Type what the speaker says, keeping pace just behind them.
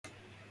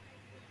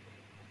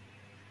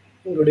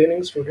Good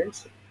evening,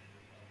 students.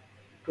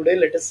 Today,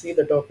 let us see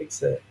the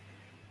topics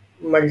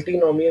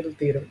multinomial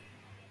theorem.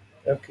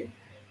 Okay,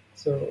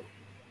 so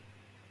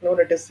now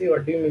let us see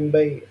what do you mean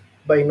by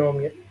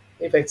binomial.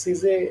 If x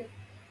is a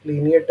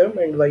linear term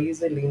and y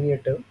is a linear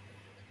term,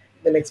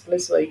 then x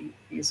plus y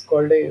is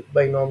called a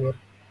binomial.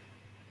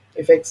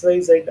 If x,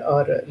 y, z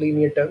are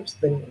linear terms,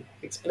 then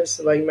x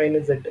plus y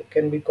minus z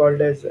can be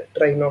called as a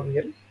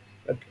trinomial.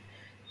 Okay,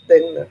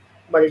 then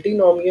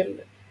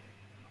multinomial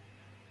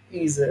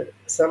is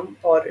sum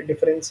or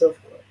difference of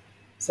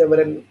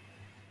several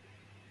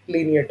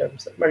linear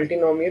terms.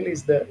 Multinomial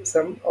is the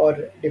sum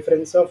or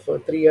difference of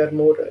three or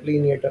more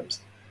linear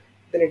terms.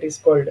 Then it is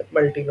called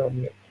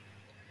multinomial.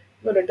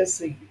 Now let us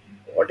see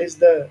what is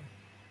the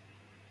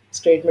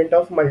statement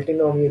of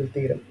multinomial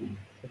theorem.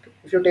 Okay.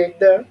 If you take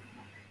the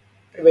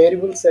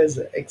variables as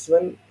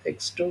x1,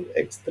 x2,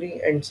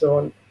 x3, and so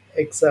on,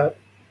 xr,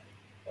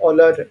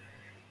 all are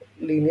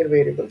linear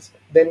variables,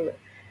 then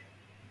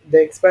the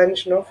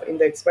expansion of in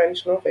the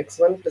expansion of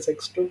x1 plus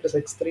x2 plus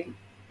x3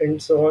 and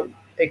so on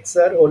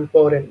xr whole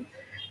power n,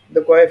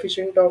 the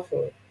coefficient of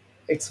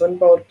x1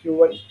 power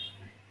q1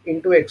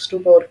 into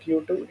x2 power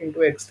q2 into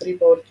x3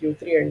 power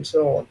q3 and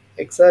so on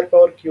xr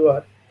power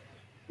qr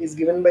is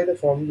given by the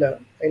formula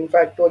n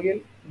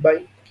factorial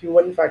by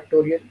q1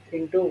 factorial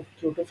into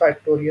q2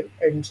 factorial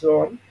and so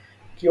on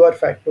qr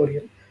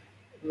factorial,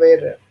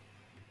 where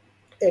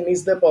n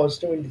is the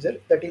positive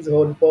integer, that is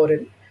whole power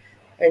n,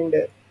 and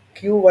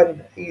q1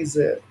 is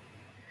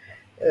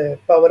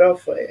power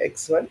of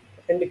x1,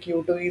 and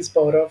q2 is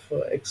power of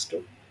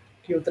x2,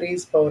 q3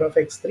 is power of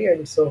x3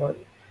 and so on,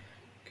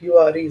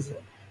 qr is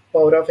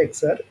power of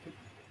xr.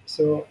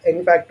 So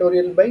n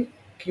factorial by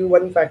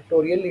q1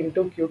 factorial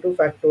into q2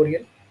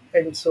 factorial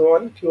and so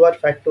on qr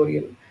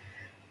factorial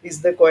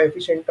is the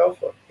coefficient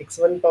of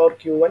x1 power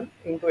q1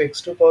 into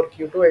x2 power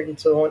q2 and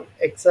so on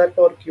xr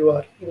power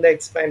qr in the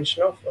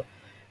expansion of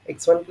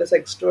x1 plus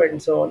x2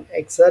 and so on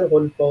xr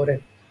whole power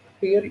n.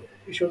 Here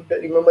you should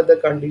remember the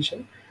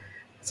condition: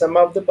 sum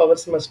of the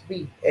powers must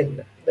be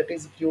n, that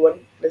is q1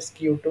 plus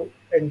q2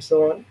 and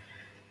so on.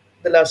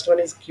 The last one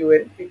is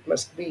qn, it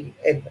must be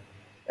n.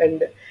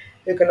 And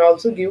you can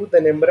also give the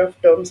number of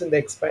terms in the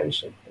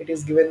expansion. It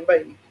is given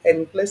by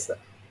n plus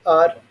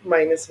r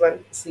minus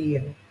 1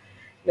 cn.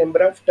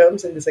 Number of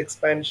terms in this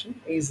expansion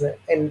is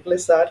n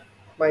plus r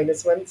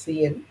minus 1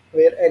 cn,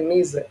 where n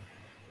is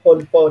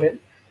whole power n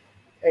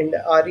and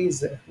r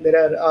is, there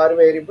are r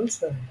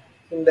variables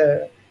in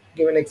the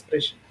given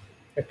expression.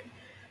 Okay,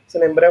 so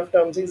number of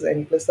terms is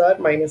n plus r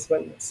minus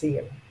 1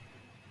 cn.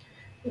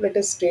 Let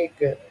us take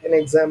an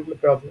example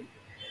problem.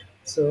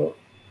 So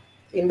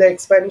in the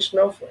expansion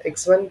of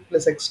x1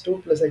 plus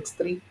x2 plus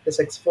x3 plus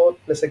x4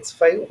 plus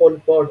x5 whole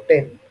power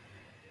 10,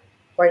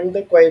 find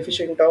the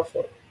coefficient of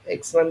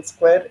x1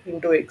 square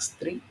into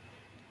x3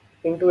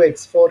 into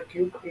x4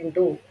 cube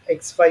into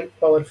x5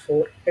 power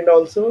 4, and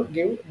also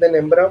give the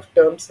number of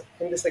terms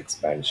in this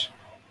expansion.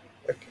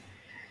 Okay.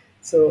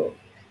 So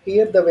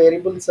here the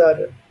variables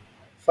are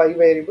five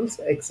variables: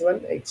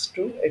 x1,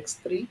 x2,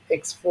 x3,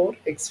 x4,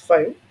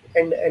 x5,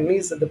 and n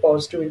is the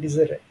positive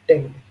integer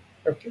 10.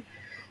 Okay.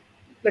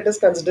 Let us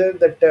consider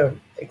the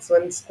term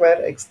x1 square,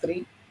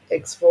 x3,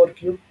 x4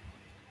 cube,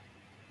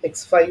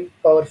 x5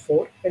 power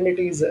 4, and it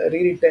is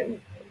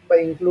rewritten by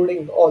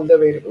including all the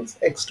variables.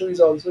 x2 is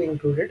also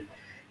included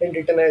and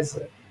written as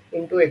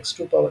into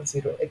x2 power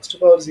 0. x2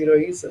 power 0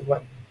 is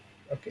 1.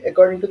 Okay.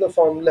 According to the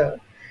formula,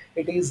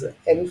 it is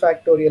n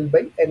factorial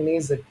by n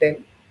is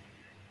 10,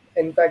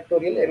 n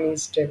factorial n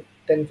is 10,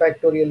 10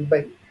 factorial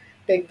by,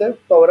 take the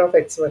power of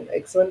x1,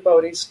 x1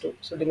 power is 2,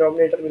 so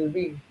denominator will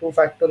be 2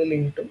 factorial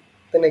into,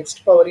 the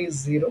next power is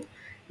 0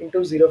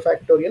 into 0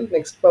 factorial,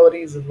 next power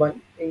is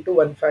 1 into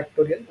 1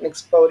 factorial,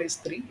 next power is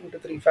 3 into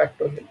 3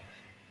 factorial,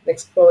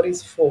 next power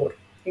is 4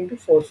 into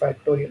 4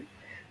 factorial.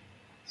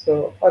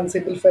 So on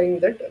simplifying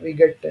that, we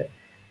get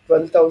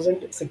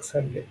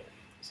 12,600.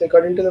 So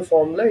according to the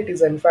formula, it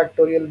is n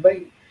factorial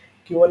by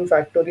q1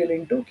 factorial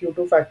into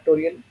q2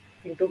 factorial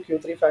into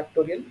q3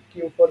 factorial,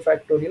 q4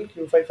 factorial,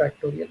 q5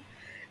 factorial.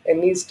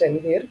 N is 10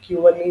 here,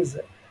 q1 is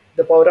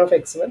the power of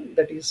x1,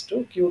 that is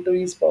 2,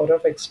 q2 is power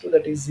of x2,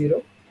 that is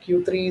 0,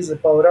 q3 is the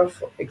power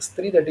of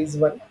x3, that is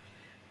 1,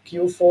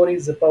 q4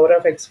 is the power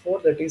of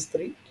x4, that is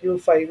 3,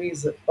 q5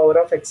 is the power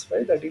of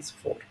x5, that is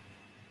 4.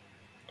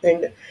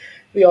 And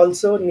we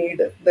also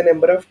need the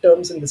number of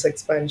terms in this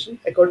expansion.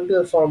 According to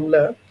the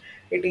formula,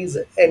 it is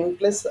n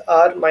plus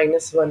r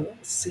minus 1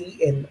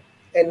 cn.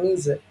 N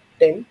is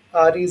 10,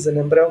 r is the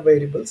number of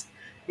variables.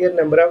 Here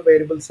number of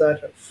variables are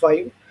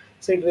 5.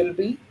 So it will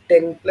be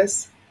 10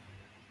 plus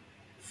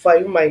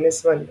 5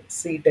 minus 1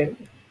 c10.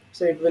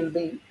 So it will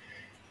be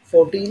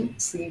 14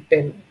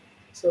 c10.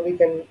 So we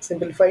can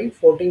simplify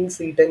 14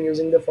 c10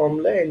 using the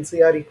formula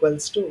ncr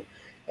equals to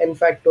n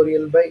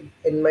factorial by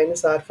n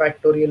minus r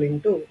factorial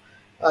into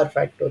r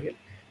factorial,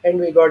 and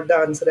we got the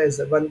answer as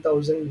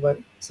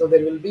 1001. So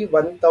there will be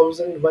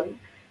 1001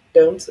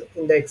 terms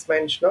in the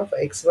expansion of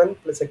x1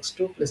 plus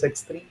x2 plus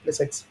x3 plus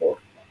x4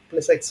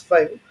 plus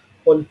x5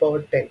 whole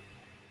power 10.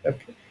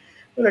 Okay.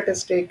 Let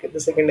us take the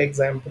second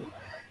example.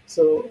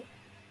 So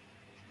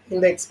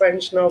in the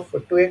expansion of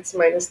 2x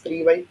minus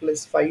 3y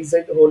plus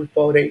 5z whole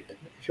power 8,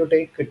 if you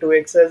take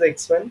 2x as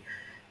x1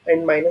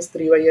 and minus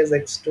 3y as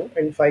x2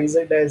 and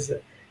 5z as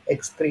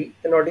x3,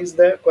 then what is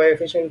the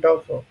coefficient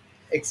of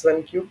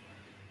x1 cube,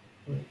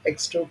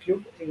 x2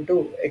 cube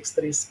into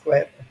x3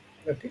 square?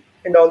 Okay,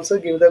 and also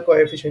give the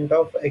coefficient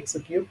of x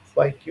cube,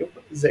 y cube,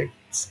 z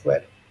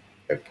square.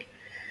 Okay,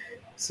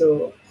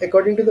 so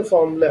according to the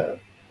formula,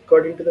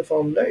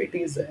 it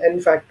is n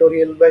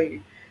factorial by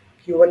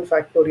q1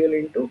 factorial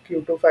into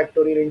q2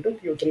 factorial into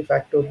q3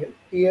 factorial.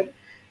 Here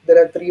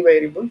there are three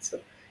variables.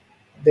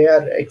 They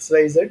are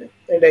xyz,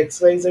 and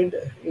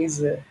xyz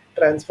is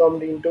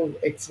transformed into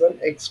x1,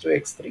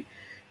 x2, x3.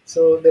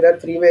 So there are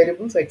three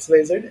variables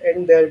xyz,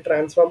 and they are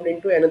transformed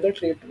into another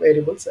three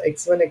variables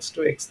x1,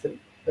 x2, x3.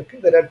 Okay,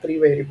 there are three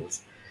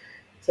variables.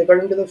 So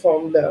according to the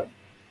formula,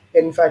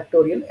 n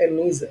factorial, n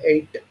is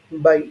 8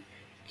 by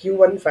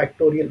q1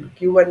 factorial.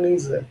 q1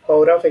 is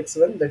power of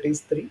x1, that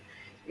is 3,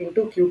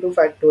 into q2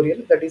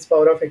 factorial, that is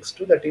power of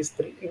x2, that is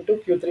 3, into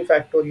q3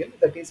 factorial,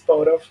 that is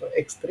power of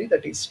x3,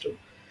 that is 2.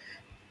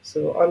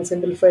 So on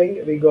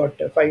simplifying, we got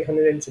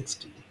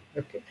 560.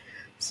 Okay.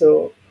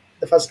 So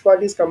the first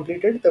part is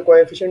completed. The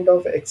coefficient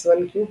of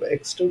x1 cube,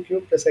 x2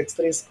 cube plus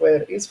x3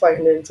 square is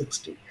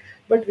 560.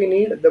 But we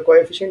need the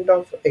coefficient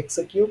of x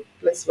cube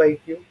plus y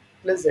cube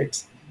plus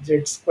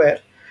z square.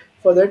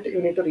 For that,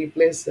 you need to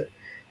replace,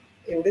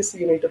 in this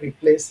you need to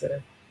replace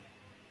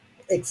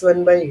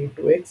x1 by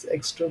 2x,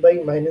 x2 by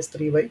minus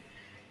 3y,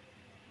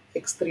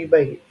 x3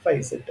 by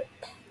 5z.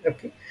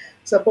 Okay.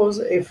 Suppose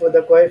if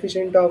the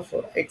coefficient of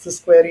x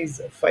square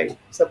is 5,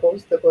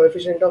 suppose the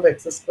coefficient of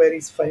x square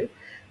is 5,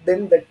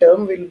 then the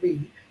term will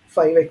be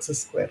 5x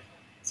square.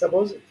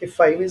 Suppose if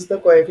 5 is the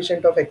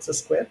coefficient of x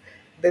square,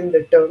 then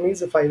the term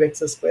is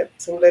 5x square.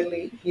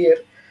 Similarly, here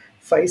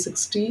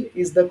 560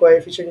 is the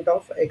coefficient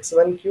of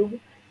x1 cube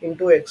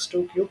into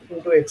x2 cube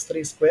into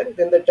x3 square,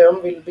 then the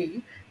term will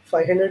be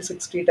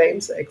 560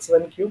 times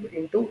x1 cube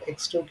into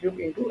x2 cube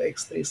into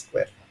x3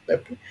 square.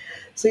 Okay,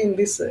 so in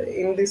this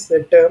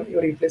term you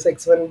replace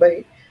x1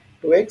 by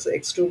 2x,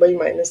 x2 by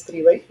minus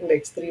 3y, and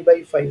x3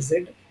 by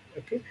 5z.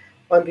 Okay,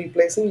 on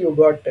replacing you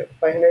got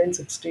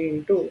 560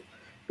 into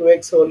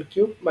 2x whole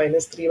cube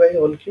minus 3y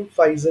whole cube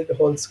 5z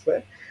whole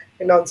square,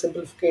 and on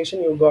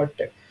simplification you got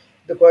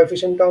the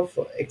coefficient of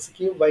x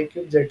cube, y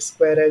cube, z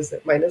square as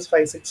minus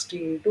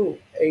 560 into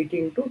 8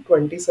 into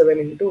 27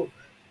 into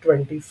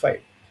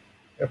 25.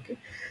 Okay,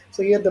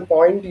 so here the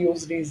point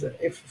used is,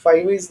 if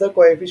 5 is the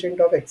coefficient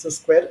of x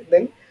square,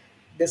 then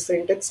this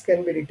sentence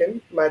can be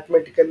written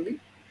mathematically.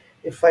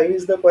 If 5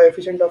 is the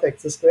coefficient of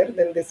x square,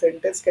 then this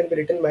sentence can be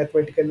written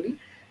mathematically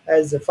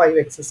as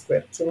 5x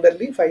square.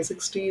 Similarly,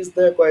 560 is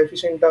the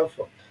coefficient of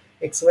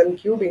x1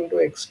 cube into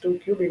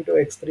x2 cube into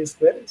x3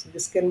 square. So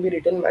this can be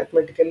written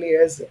mathematically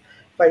as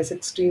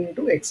 560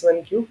 into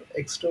x1 cube,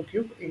 x2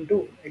 cube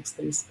into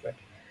x3 square.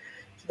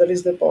 So that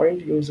is the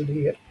point used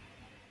here.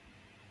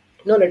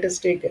 Now let us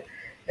take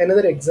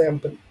another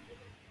example.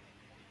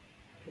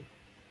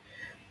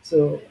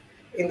 So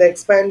in the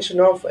expansion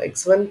of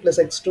x1 plus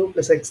x2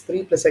 plus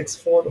x3 plus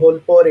x4 whole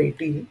power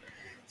 18,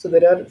 so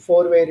there are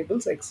four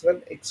variables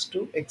x1,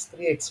 x2,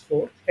 x3,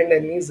 x4, and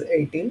n is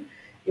 18.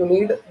 You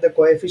need the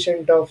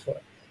coefficient of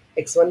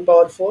x1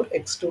 power 4,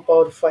 x2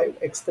 power 5,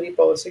 x3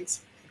 power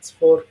 6,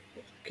 x4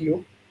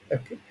 cube.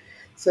 Okay.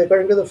 So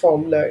according to the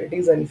formula, it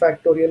is n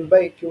factorial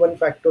by q1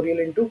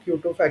 factorial into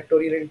q2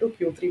 factorial into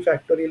q3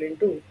 factorial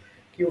into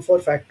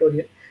q4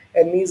 factorial.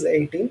 N is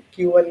 18,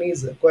 q1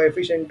 is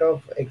coefficient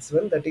of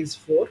x1, that is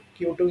 4,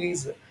 q2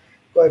 is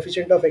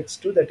coefficient of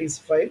x2, that is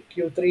 5,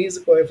 q3 is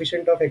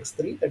coefficient of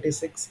x3, that is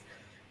 6,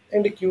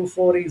 and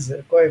q4 is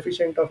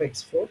coefficient of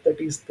x4, that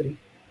is 3.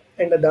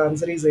 And the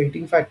answer is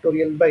 18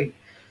 factorial by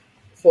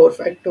 4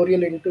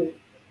 factorial into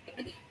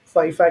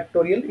 5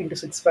 factorial into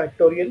 6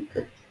 factorial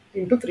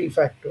into 3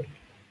 factorial.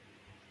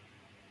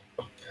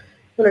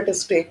 Now let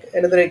us take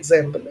another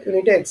example. You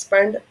need to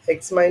expand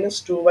x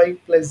minus 2y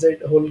plus z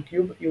whole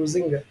cube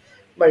using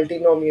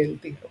multinomial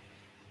theorem.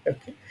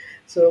 Okay.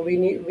 So we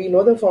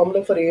know the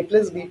formula for a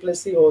plus b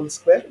plus c whole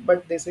square,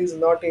 but this is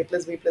not a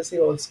plus b plus c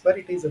whole square,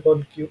 it is a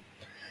whole cube.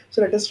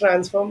 So let us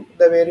transform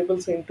the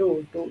variables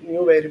into two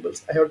new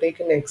variables. I have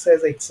taken x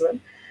as x1,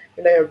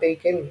 and I have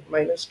taken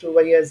minus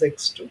 2y as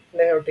x2,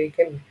 and I have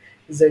taken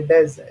z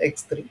as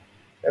x3.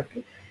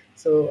 Okay.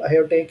 So I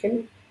have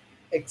taken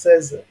x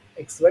as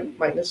x1,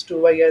 minus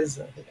 2y as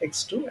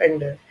x2,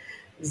 and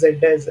z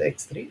as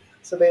x3.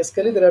 So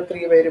basically there are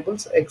three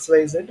variables x,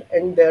 y, z,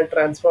 and they are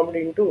transformed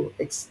into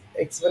x1,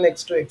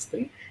 x2,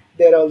 x3.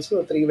 They are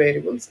also three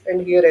variables,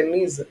 and here n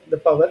is the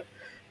power.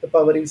 The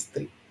power is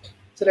 3.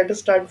 So let us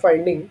start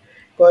finding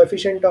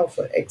coefficient of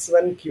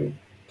x1 cube.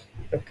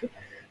 Okay.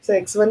 So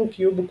x1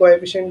 cube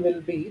coefficient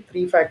will be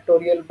 3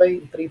 factorial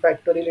by 3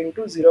 factorial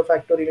into 0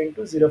 factorial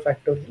into 0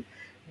 factorial.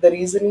 The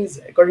reason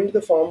is, according to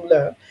the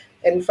formula,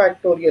 n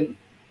factorial,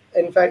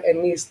 in fact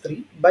n is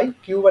 3 by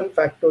q1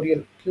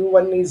 factorial.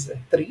 q1 is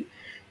 3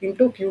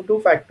 into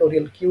q2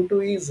 factorial.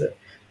 q2 is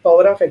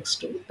power of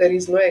x2, there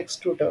is no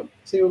x2 term,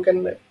 so you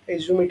can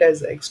assume it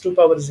as x2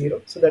 power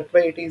 0, so that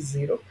way it is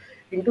 0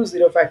 into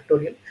 0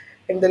 factorial.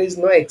 And there is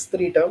no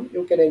x3 term,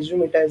 you can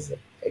assume it as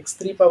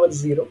x3 power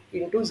 0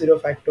 into 0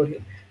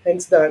 factorial,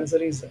 hence the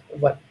answer is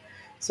 1.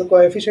 So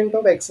coefficient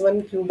of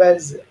x1 cube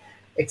as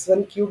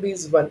x1 cube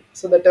is 1,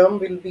 so the term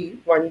will be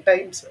 1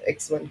 times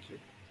x1 cube.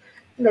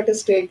 Let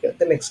us take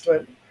the next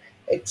one,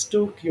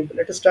 x2 cube.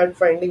 Let us start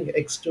finding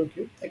x2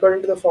 cube.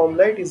 According to the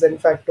formula, it is n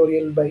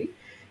factorial by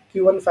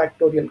q1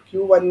 factorial.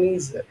 q1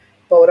 is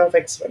power of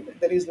x1.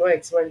 There is no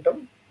x1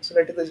 term. So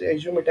let us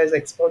assume it as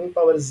x1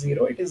 power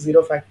 0. It is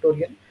 0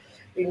 factorial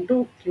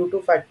into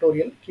q2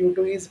 factorial.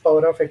 q2 is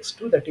power of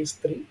x2, that is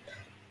 3.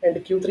 And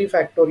q3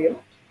 factorial.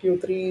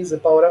 q3 is the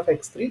power of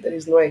x3. There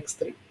is no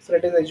x3. So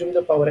let us assume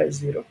the power as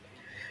 0.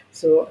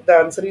 So the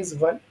answer is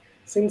 1.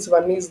 Since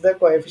 1 is the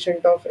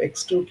coefficient of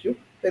x2 cube,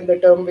 then the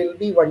term will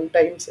be 1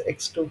 times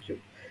x2 cube.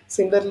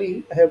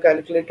 Similarly, I have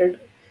calculated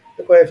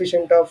the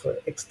coefficient of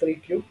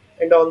x3 cube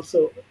and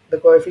also the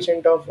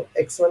coefficient of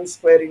x1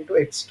 square into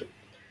x2.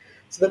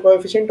 So the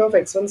coefficient of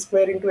x1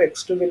 square into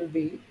x2 will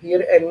be,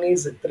 here n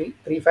is 3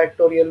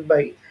 factorial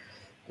by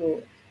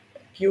mm,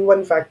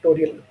 q1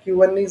 factorial.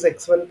 q1 is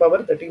x1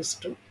 power, that is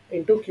 2,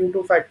 into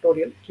q2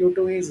 factorial.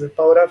 q2 is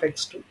power of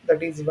x2,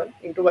 that is 1,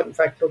 into 1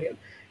 factorial,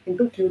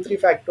 into q3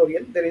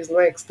 factorial. There is no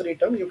x3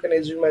 term, you can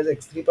assume as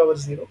x3 power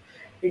 0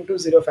 into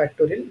 0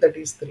 factorial, that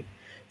is 3.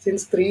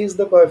 Since 3 is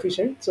the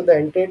coefficient, so the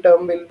entire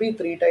term will be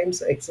 3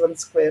 times x1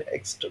 square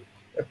x2.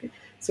 Okay.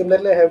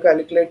 Similarly, I have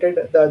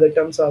calculated the other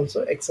terms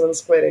also, x1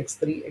 square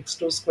x3,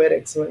 x2 square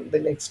x1,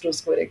 then x2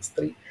 square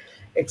x3,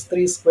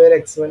 x3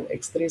 square x1,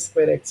 x3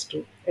 square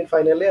x2, and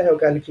finally I have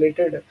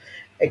calculated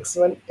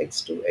x1,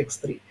 x2,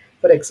 x3.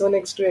 For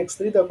x1, x2,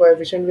 x3, the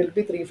coefficient will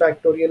be 3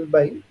 factorial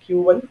by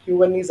q1.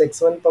 q1 is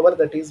x1 power,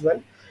 that is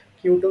 1.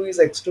 q2 is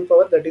x2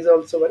 power, that is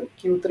also 1.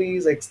 q3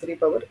 is x3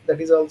 power,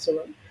 that is also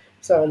 1.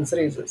 So answer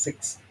is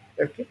 6.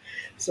 Okay.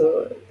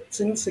 So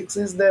since 6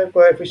 is the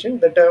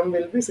coefficient, the term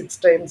will be 6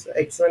 times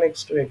x1,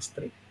 x2,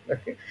 x3.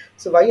 Okay.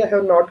 So why I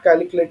have not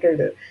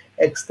calculated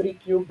x3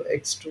 cube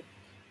x2?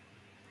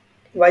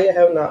 Why I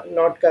have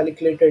not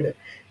calculated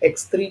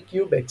x3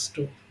 cube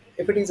x2?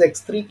 If it is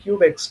x3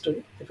 cube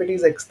x2, if it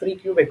is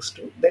x3 cube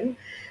x2, then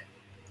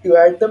you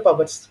add the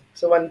powers.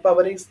 So one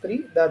power is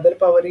 3, the other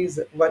power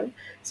is 1.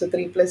 So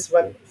 3 plus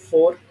 1,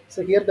 4.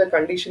 So here the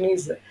condition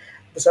is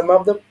the sum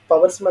of the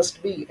powers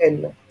must be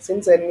n.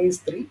 Since n is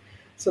 3,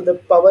 so the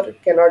power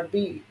cannot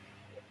be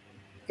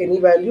any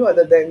value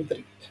other than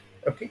 3.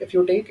 Okay, if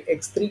you take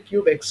x3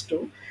 cube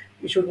x2,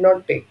 you should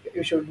not take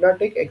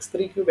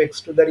x3 cube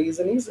x2. The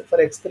reason is, for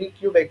x3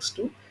 cube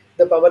x2,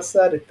 the powers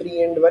are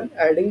 3 and 1.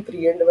 Adding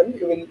 3 and 1,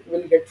 you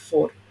will get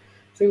 4.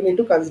 So you need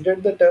to consider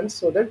the terms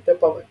so that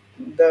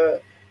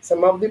the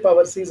sum of the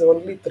powers is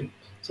only 3.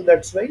 So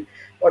that's why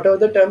whatever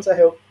the terms I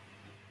have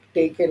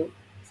taken,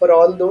 for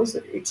all those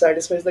it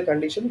satisfies the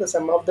condition, the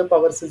sum of the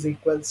powers is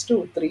equals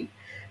to 3,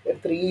 where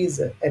 3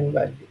 is n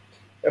value.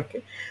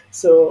 Okay.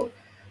 So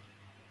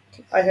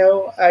I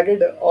have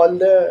added all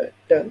the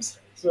terms.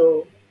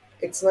 So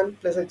x1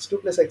 plus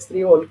x2 plus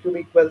x3 whole cube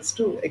equals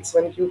to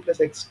x1 cube plus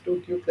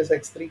x2 cube plus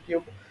x3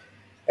 cube,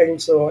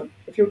 and so on.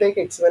 If you take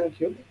x1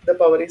 cube, the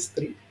power is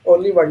 3.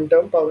 Only one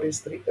term power is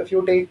 3. If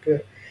you take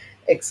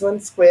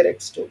x1 square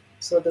x2,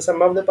 so the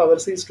sum of the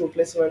powers is 2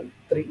 plus 1,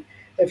 3.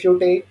 If you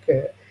take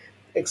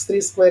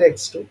x3 square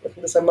x2,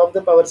 the sum of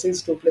the powers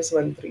is 2 plus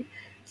 1, 3.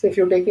 So if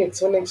you take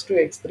x1,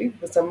 x2, x3,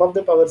 the sum of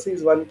the powers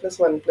is 1 plus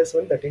 1 plus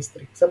 1, that is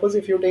 3. Suppose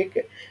if you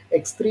take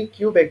x3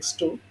 cube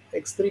x2,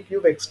 x3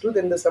 cube x2,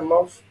 then the sum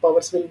of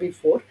powers will be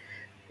 4,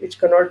 which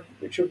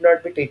should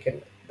not be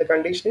taken. The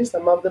condition is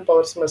sum of the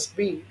powers must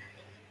be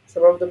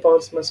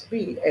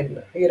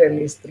n. Here n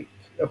is 3.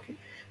 Okay.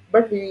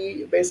 But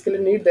we basically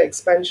need the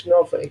expansion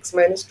of x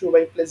minus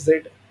 2y plus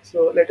z.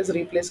 So let us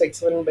replace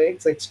x1 by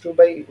x, x2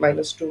 by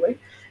minus 2y,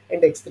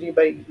 and x3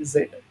 by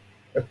z.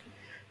 Okay.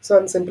 So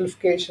on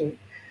simplification,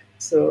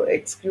 so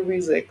x cube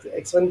is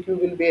x1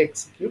 cube will be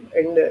x cube,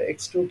 and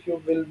x2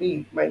 cube will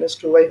be minus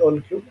 2y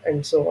whole cube,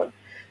 and so on.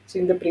 So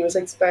in the previous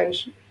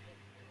expansion,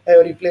 I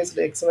have replaced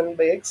x1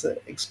 by x,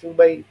 x2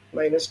 by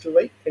minus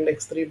 2y, and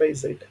x3 by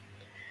z.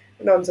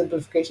 And on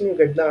simplification, you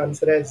get the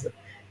answer as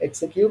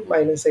x cube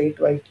minus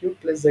 8y cube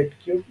plus z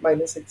cube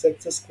minus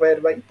 6x square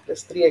y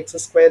plus 3x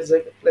square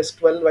z plus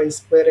 12y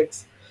square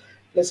x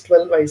plus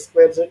 12y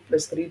square z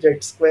plus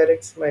 3z square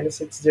x minus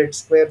 6z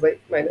square y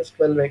minus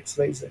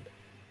 12xyz.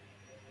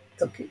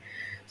 Okay,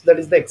 so that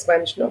is the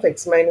expansion of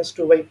x minus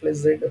 2y plus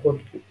z whole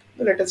cube.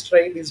 Now let us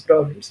try these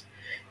problems.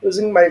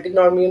 Using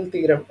multinomial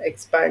theorem,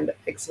 expand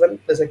x1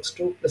 plus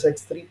x2 plus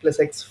x3 plus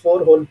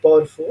x4 whole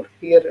power 4.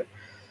 Here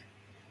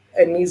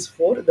n is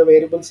 4. The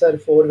variables are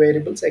 4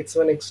 variables,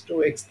 x1,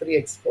 x2,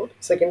 x3, x4.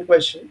 Second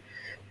question.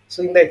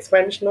 So in the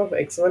expansion of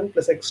x1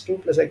 plus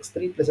x2 plus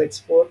x3 plus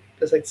x4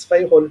 plus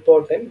x5 whole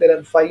power 10, there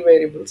are 5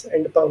 variables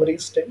and the power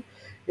is 10.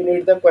 We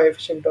need the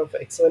coefficient of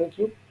x1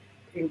 cube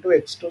into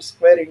x2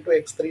 square into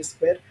x3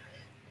 square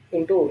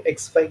into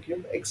x5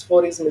 cube.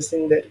 x4 is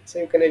missing there, so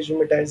you can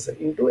assume it as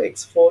into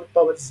x4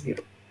 power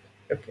 0.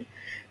 Okay.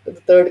 The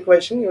third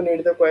question, you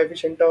need the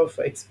coefficient of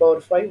x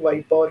power 5,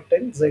 y power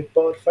 10, z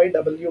power 5,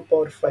 w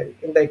power 5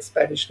 in the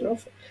expansion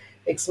of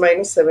x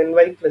minus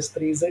 7y plus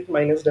 3z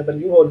minus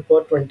w whole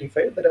power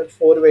 25. There are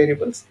four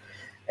variables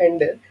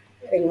and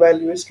n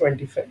value is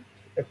 25.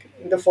 Okay.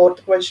 In the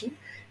fourth question,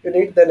 you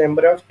need the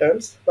number of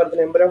terms. For the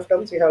number of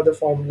terms, you have the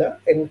formula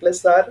n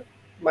plus r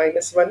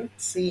minus 1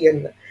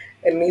 cn.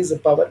 N is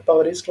power,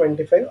 power is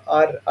 25.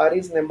 R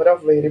is number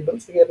of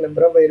variables. Here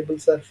number of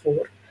variables are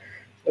 4.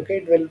 Okay,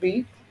 it will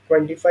be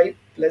 25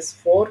 plus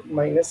 4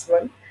 minus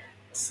 1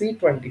 c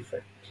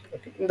 25.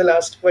 Okay, in the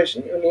last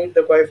question you need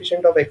the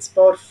coefficient of x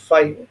power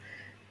 5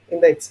 in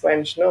the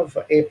expansion of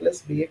a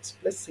plus bx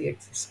plus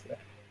cx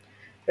square.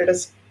 Let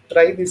us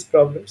try these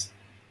problems.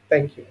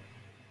 Thank you.